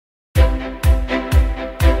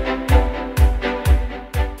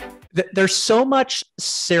There's so much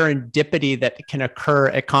serendipity that can occur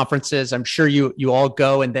at conferences. I'm sure you all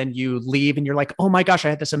go and then you leave and you're like, oh my gosh, I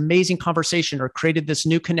had this amazing conversation or created this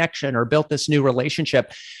new connection or built this new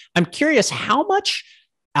relationship. I'm curious, how much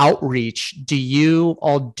outreach do you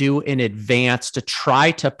all do in advance to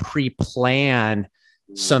try to pre-plan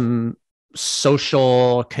some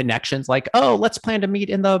social connections, like, oh, let's plan to meet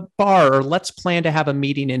in the bar, or let's plan to have a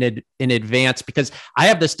meeting in advance? Because I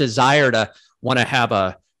have this desire to want to have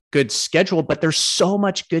a good schedule, but there's so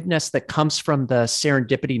much goodness that comes from the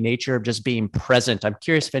serendipity nature of just being present. I'm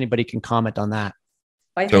curious if anybody can comment on that.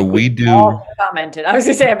 I think so we do. Commented. I was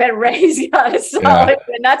going to say, I bet Ray's got a solid,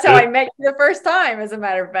 and that's how I met you the first time, as a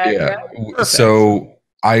matter of fact. Yeah. Right? So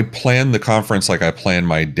I plan the conference like I plan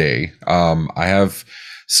my day. I have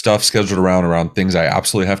stuff scheduled around things I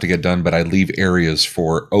absolutely have to get done, but I leave areas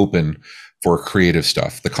for open for creative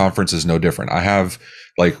stuff. The conference is no different. I have,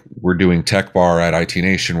 like, we're doing Tech Bar at IT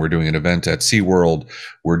Nation. We're doing an event at SeaWorld.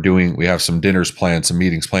 We have some dinners planned, some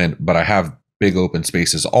meetings planned, but I have big open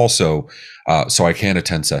spaces also, so I can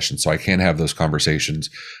attend sessions, so I can have those conversations.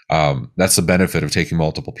 That's the benefit of taking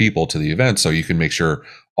multiple people to the event, so you can make sure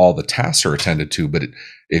all the tasks are attended to. But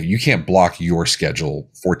if you can't block your schedule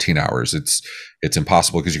 14 hours, it's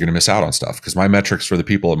impossible, because you're going to miss out on stuff. Because my metrics for the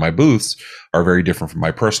people at my booths are very different from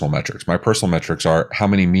my personal metrics. My personal metrics are how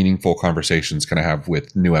many meaningful conversations can I have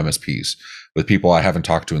with new MSPs, with people I haven't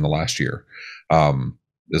talked to in the last year.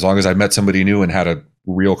 As long as I met somebody new and had a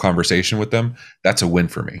real conversation with them, that's a win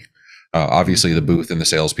for me. Obviously, the booth and the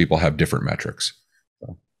salespeople have different metrics.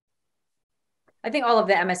 So. I think all of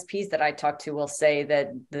the MSPs that I talk to will say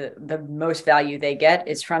that the most value they get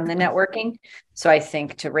is from the networking. So I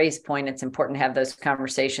think, to Ray's point, it's important to have those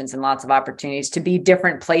conversations and lots of opportunities to be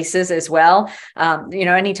different places as well.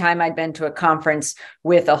 Anytime I'd been to a conference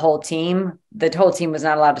with a whole team, the whole team was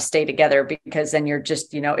not allowed to stay together, because then you're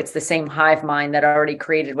just, it's the same hive mind that already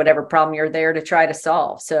created whatever problem you're there to try to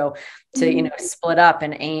solve. So to, split up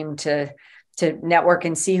and aim to network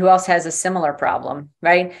and see who else has a similar problem,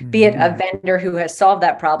 right? Mm-hmm. Be it a vendor who has solved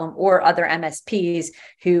that problem, or other MSPs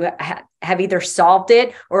who have either solved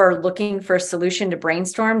it or are looking for a solution to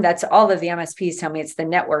brainstorm. That's all of the MSPs tell me. It's the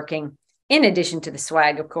networking, in addition to the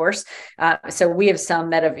swag, of course. So we have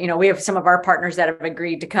some that have, we have some of our partners that have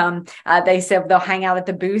agreed to come. They said they'll hang out at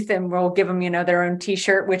the booth and we'll give them, their own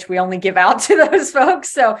t-shirt, which we only give out to those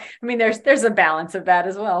folks. So, there's a balance of that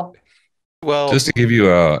as well. Well, just to give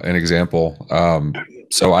you an example,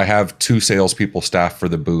 so I have 2 salespeople staffed for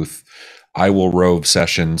the booth. I will rove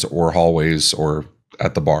sessions or hallways or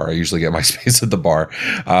at the bar. I usually get my space at the bar.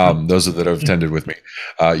 Those that have attended with me,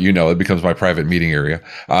 it becomes my private meeting area.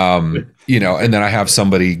 And then I have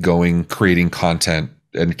somebody creating content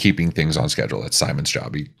and keeping things on schedule. That's Simon's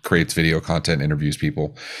job. He creates video content, interviews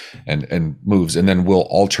people, and moves. And then we'll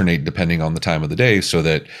alternate depending on the time of the day, so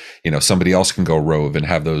that, somebody else can go rove and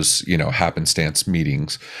have those, happenstance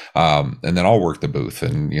meetings. And then I'll work the booth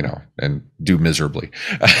and do miserably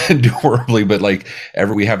and do horribly. But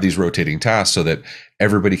we have these rotating tasks so that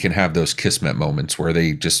everybody can have those kismet moments where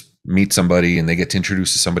they just meet somebody and they get to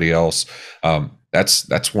introduce to somebody else.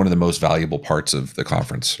 That's one of the most valuable parts of the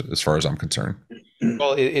conference, as far as I'm concerned.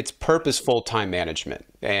 Well, it's purposeful time management.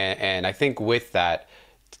 And I think with that,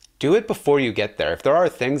 do it before you get there. If there are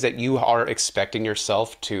things that you are expecting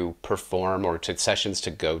yourself to perform or to sessions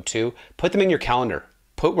to go to, put them in your calendar.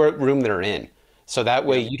 Put what room they're in. So that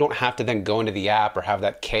way you don't have to then go into the app or have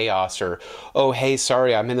that chaos or, oh, hey,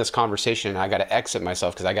 sorry, I'm in this conversation and I got to exit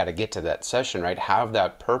myself because I got to get to that session, right? Have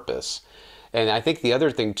that purpose. And I think the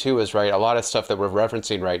other thing too is, right, a lot of stuff that we're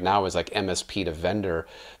referencing right now is like MSP to vendor,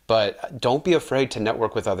 but don't be afraid to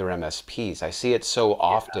network with other MSPs. I see it so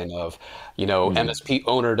often of, MSP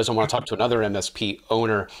owner doesn't want to talk to another MSP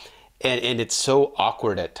owner. And it's so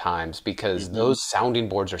awkward at times, because those sounding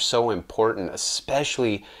boards are so important,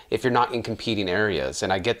 especially if you're not in competing areas.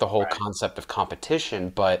 And I get the whole concept of competition,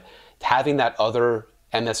 but having that other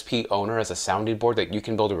MSP owner as a sounding board that you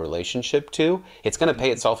can build a relationship to, it's going to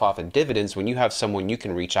pay itself off in dividends when you have someone you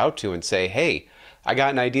can reach out to and say, hey, I got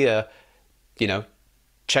an idea,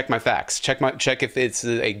 check my facts, check if it's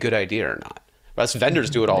a good idea or not. Us vendors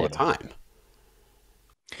do it all the time.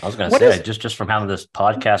 I was going to say, just from having this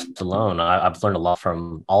podcast alone, I've learned a lot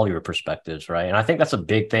from all your perspectives, right? And I think that's a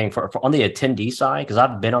big thing for on the attendee side, because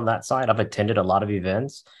I've been on that side. I've attended a lot of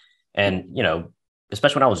events, and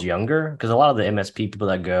especially when I was younger, because a lot of the MSP people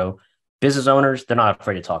that go, business owners, they're not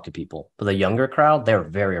afraid to talk to people. But the younger crowd, they're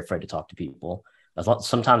very afraid to talk to people.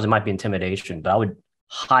 Sometimes it might be intimidation, but I would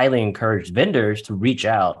highly encourage vendors to reach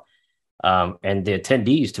out and the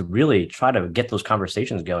attendees to really try to get those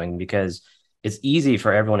conversations going, because it's easy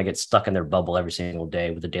for everyone to get stuck in their bubble every single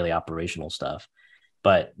day with the daily operational stuff.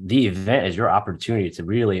 But the event is your opportunity to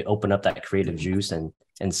really open up that creative juice and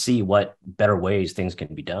see what better ways things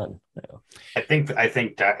can be done. I think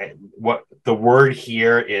that what the word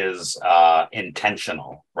here is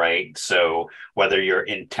intentional, right? So whether you're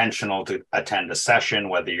intentional to attend a session,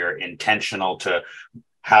 whether you're intentional to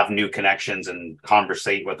have new connections and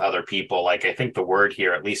conversate with other people, like I think the word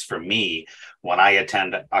here, at least for me, when I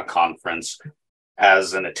attend a conference,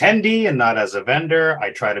 as an attendee and not as a vendor,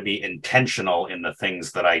 I try to be intentional in the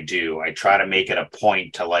things that I do. I try to make it a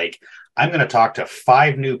point to I'm going to talk to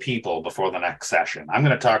 5 new people before the next session. I'm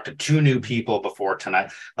going to talk to 2 new people before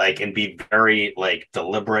tonight, and be very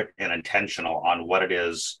deliberate and intentional on what it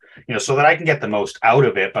is, so that I can get the most out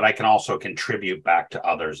of it, but I can also contribute back to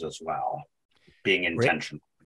others as well. Being intentional.